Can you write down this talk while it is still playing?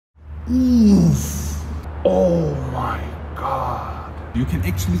Oof. Oh my God. You can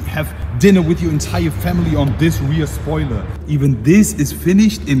actually have dinner with your entire family on this rear spoiler. Even this is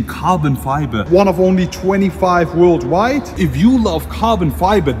finished in carbon fiber. One of only 25 worldwide. If you love carbon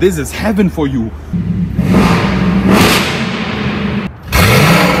fiber, this is heaven for you.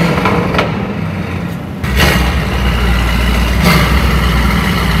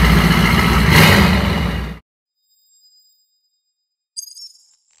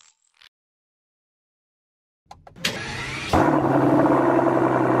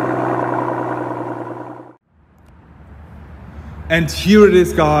 And here it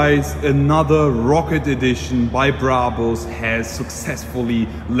is, guys, another rocket edition by Brabus has successfully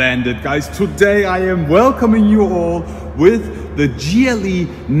landed. Guys, today I am welcoming you all with the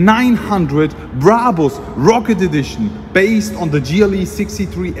GLE900 Brabus rocket edition based on the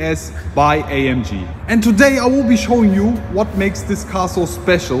GLE63S by AMG. And today I will be showing you what makes this car so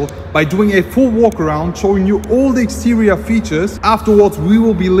special by doing a full walk around, showing you all the exterior features. Afterwards we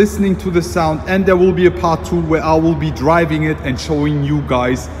will be listening to the sound, and there will be a part 2 where I will be driving it and showing you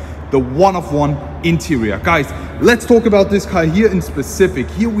guys the one-of-one interior. Guys, let's talk about this car here in specific.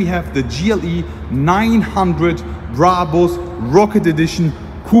 Here we have the GLE900 Brabus Rocket Edition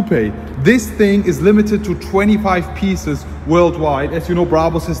Coupe. This thing is limited to 25 pieces worldwide. As you know,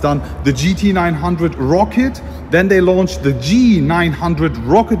 Brabus has done the GT900 Rocket, then they launched the G900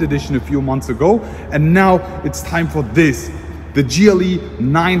 Rocket Edition a few months ago, and now it's time for this, the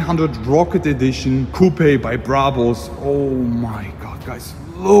GLE900 Rocket Edition Coupe by Brabus. Oh my God, guys,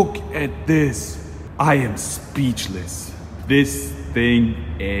 look at this. I am speechless. This thing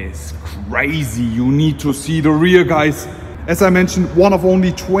is crazy. You need to see the rear, guys. As I mentioned, one of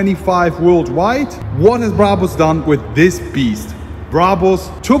only 25 worldwide. What has Brabus done with this beast? Brabus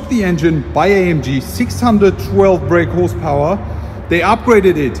took the engine by AMG, 612 brake horsepower. They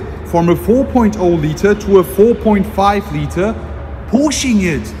upgraded it from a 4.0 liter to a 4.5 liter, pushing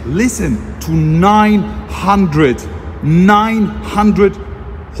it, listen, to 900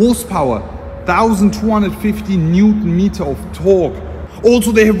 horsepower, 1250 Newton meter of torque.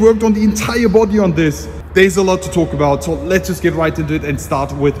 Also, they have worked on the entire body on this. There's a lot to talk about, so let's just get right into it and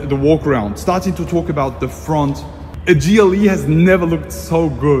start with the walk around. Starting to talk about the front. A GLE has never looked so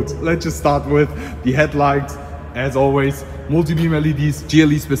good. Let's just start with the headlights. As always, multi-beam LEDs,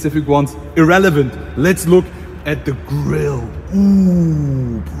 GLE specific ones, irrelevant. Let's look at the grille.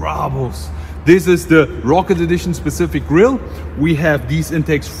 Ooh, Brabus. This is the Rocket Edition specific grille. We have these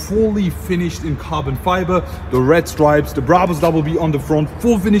intakes fully finished in carbon fiber, the red stripes, the Brabus Double B on the front,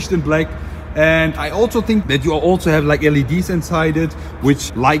 full finished in black. And I also think that you also have like LEDs inside it,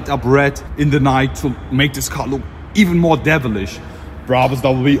 which light up red in the night to make this car look even more devilish. Brabus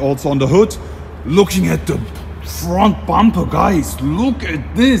Double B also on the hood. Looking at the front bumper, guys, look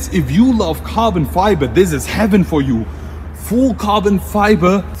at this. If you love carbon fiber, this is heaven for you. Full carbon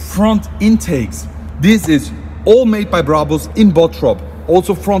fiber front intakes. This is all made by Brabus in Bottrop.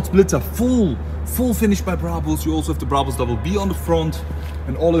 Also front splitter, full finish by Brabus. You also have the Brabus Double B on the front.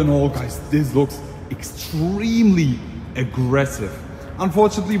 And all in all, guys, this looks extremely aggressive.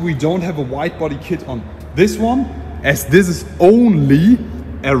 Unfortunately, we don't have a wide body kit on this one, as this is only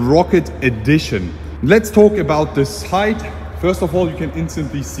a Rocket Edition. Let's talk about the side. First of all, you can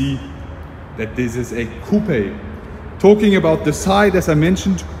instantly see that this is a coupe. Talking about the side, as I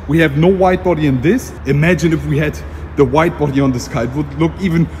mentioned, we have no wide body in this. Imagine if we had the wide body on this car. It would look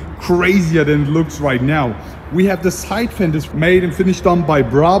even crazier than it looks right now. We have the side fenders made and finished done by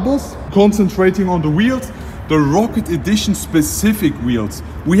Brabus. Concentrating on the wheels, the Rocket Edition specific wheels.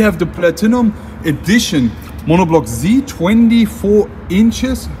 We have the Platinum Edition Monoblock Z, 24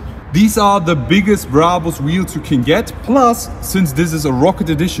 inches. These are the biggest Brabus wheels you can get. Plus, since this is a Rocket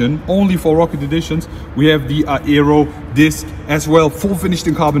Edition, only for Rocket Editions, we have the aero disc as well, full finished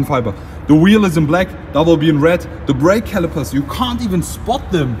in carbon fiber. The wheel is in black, double B in red. The brake calipers, you can't even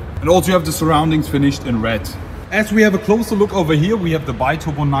spot them. And also you have the surroundings finished in red. As we have a closer look over here, we have the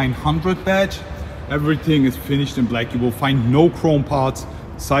Biturbo 900 badge. Everything is finished in black. You will find no chrome parts.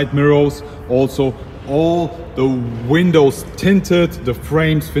 Side mirrors, also all the windows tinted, the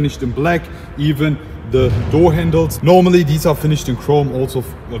frames finished in black, even the door handles. Normally these are finished in chrome, also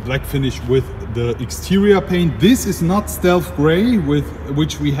a black finish with the exterior paint. This is not stealth gray, with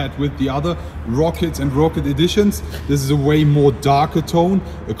which we had with the other Rockets and Rocket Editions. This is a way more darker tone,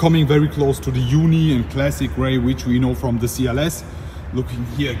 coming very close to the uni and classic gray, which we know from the CLS. Looking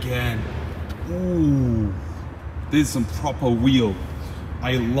here again, ooh, this is some proper wheel.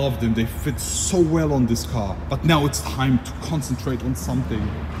 I love them, they fit so well on this car. But now it's time to concentrate on something,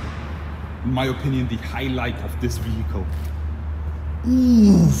 in my opinion, the highlight of this vehicle.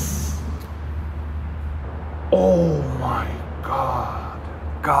 Oof.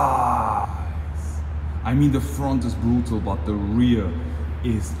 I mean, the front is brutal, but the rear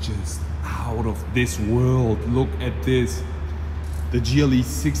is just out of this world. Look at this. The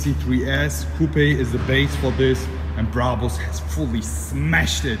GLE63S Coupe is the base for this, and Brabus has fully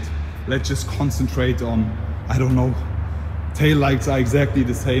smashed it. Let's just concentrate on, I don't know, tail lights are exactly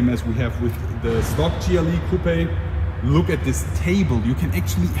the same as we have with the stock GLE Coupe. Look at this table. You can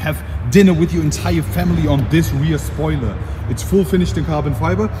actually have dinner with your entire family on this rear spoiler. It's full finished in carbon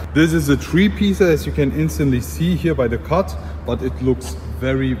fiber. This is a three-piecer, as you can instantly see here by the cut, but it looks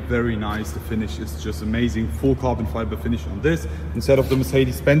very, very nice. The finish is just amazing. Full carbon fiber finish on this. Instead of the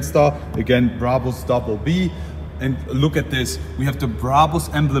Mercedes-Benz Star, again, Brabus double B. And look at this. We have the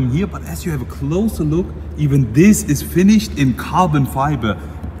Brabus emblem here, but as you have a closer look, even this is finished in carbon fiber.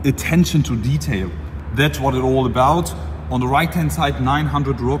 Attention to detail. That's what it's all about. On the right hand side,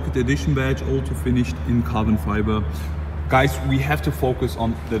 900 Rocket Edition badge, also finished in carbon fiber. Guys, we have to focus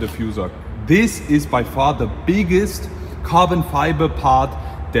on the diffuser. This is by far the biggest carbon fiber part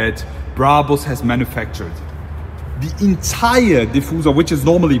that Brabus has manufactured. The entire diffuser, which is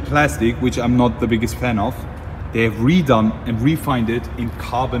normally plastic, which I'm not the biggest fan of, they have redone and refined it in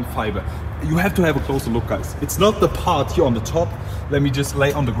carbon fiber. You have to have a closer look, guys. It's not the part here on the top. Let me just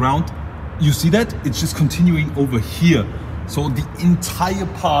lay on the ground. You see that? It's just continuing over here. So the entire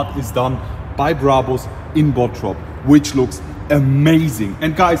part is done by Brabus in Bottrop, which looks amazing.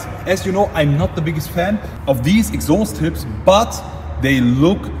 And guys, as you know, I'm not the biggest fan of these exhaust tips, but they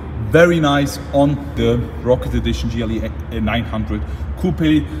look very nice on the Rocket Edition GLE900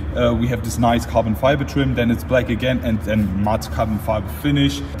 Coupe. We have this nice carbon fiber trim, then it's black again, and then matte carbon fiber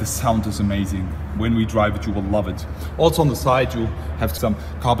finish. The sound is amazing. When we drive it, you will love it. Also on the side, you have some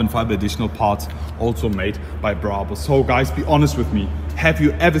carbon fiber additional parts also made by Brabus. So guys, be honest with me. Have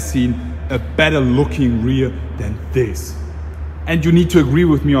you ever seen a better looking rear than this? And you need to agree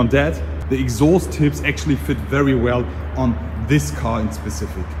with me on that. The exhaust tips actually fit very well on this car in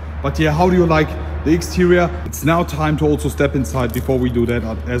specific. But yeah, how do you like the exterior? It's now time to also step inside. Before we do that,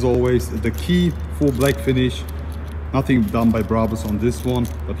 as always, the key, full black finish. Nothing done by Brabus on this one,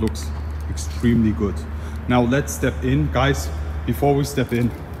 but looks extremely good. Now let's step in. Guys, before we step in,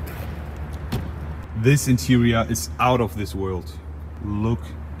 this interior is out of this world. Look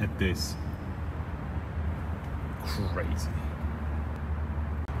at this. Crazy.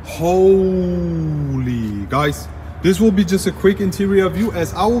 Holy, guys. This will be just a quick interior view,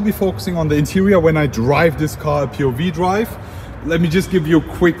 as I will be focusing on the interior when I drive this car, a POV drive. Let me just give you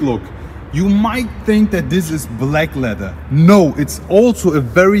a quick look. You might think that this is black leather. No, it's also a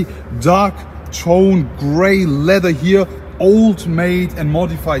very dark tone gray leather here, old made and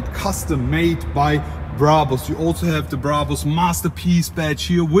modified, custom made by Brabus. You also have the Brabus Masterpiece badge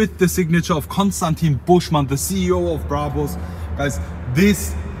here with the signature of Konstantin Buschmann, the CEO of Brabus. Guys,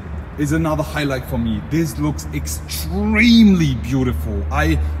 this is another highlight for me. This looks extremely beautiful.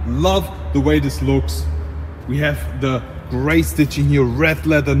 I love the way this looks. We have the gray stitching here, red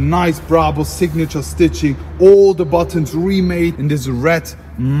leather, nice Brabus signature stitching, all the buttons remade in this red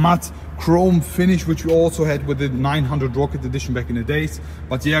matte chrome finish, which we also had with the 900 Rocket Edition back in the days.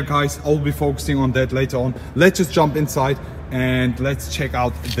 But yeah, guys, I'll be focusing on that later on. Let's just jump inside and let's check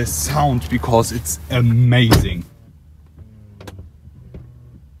out the sound, because it's amazing.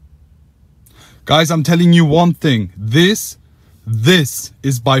 Guys, I'm telling you one thing. This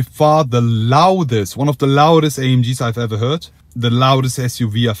is by far the loudest, one of the loudest AMGs I've ever heard. The loudest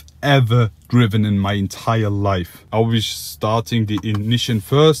SUV I've ever driven in my entire life. I'll be starting the ignition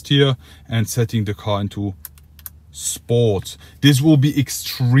first here and setting the car into sport. This will be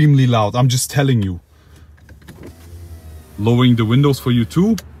extremely loud, I'm just telling you. Lowering the windows for you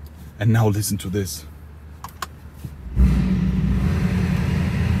too. And now listen to this.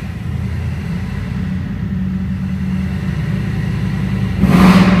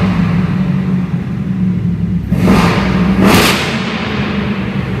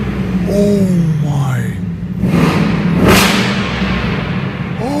 Oh my.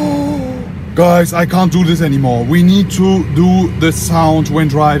 Oh. Guys, I can't do this anymore. We need to do the sound when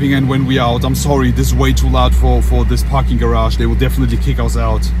driving and when we out. I'm sorry, this is way too loud for this parking garage. They will definitely kick us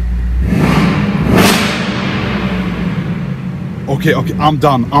out. Okay, I'm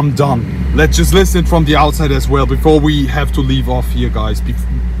done. Let's just listen from the outside as well before we have to leave off here, guys.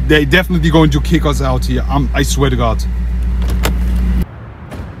 They're definitely going to kick us out here. I swear to God.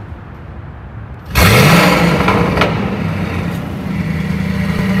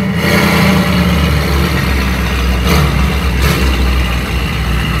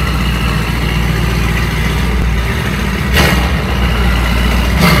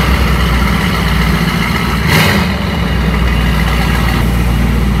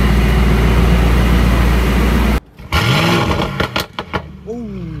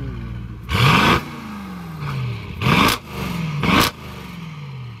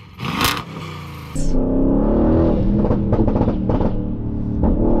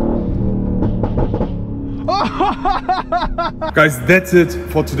 Guys, that's it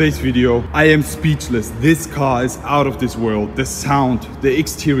for today's video. I am speechless. This car is out of this world. The sound, the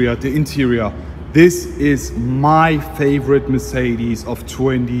exterior, the interior. This is my favorite Mercedes of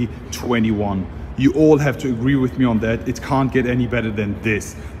 2021. You all have to agree with me on that. It can't get any better than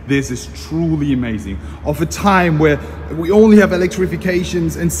this. This is truly amazing. Of a time where we only have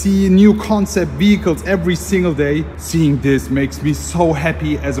electrifications and see new concept vehicles every single day, seeing this makes me so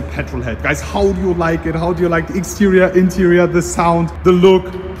happy as a petrol head. Guys, how do you like it? How do you like the exterior, interior, the sound, the look?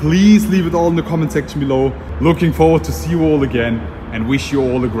 Please leave it all in the comment section below. Looking forward to see you all again and wish you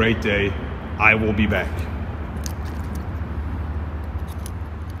all a great day. I will be back.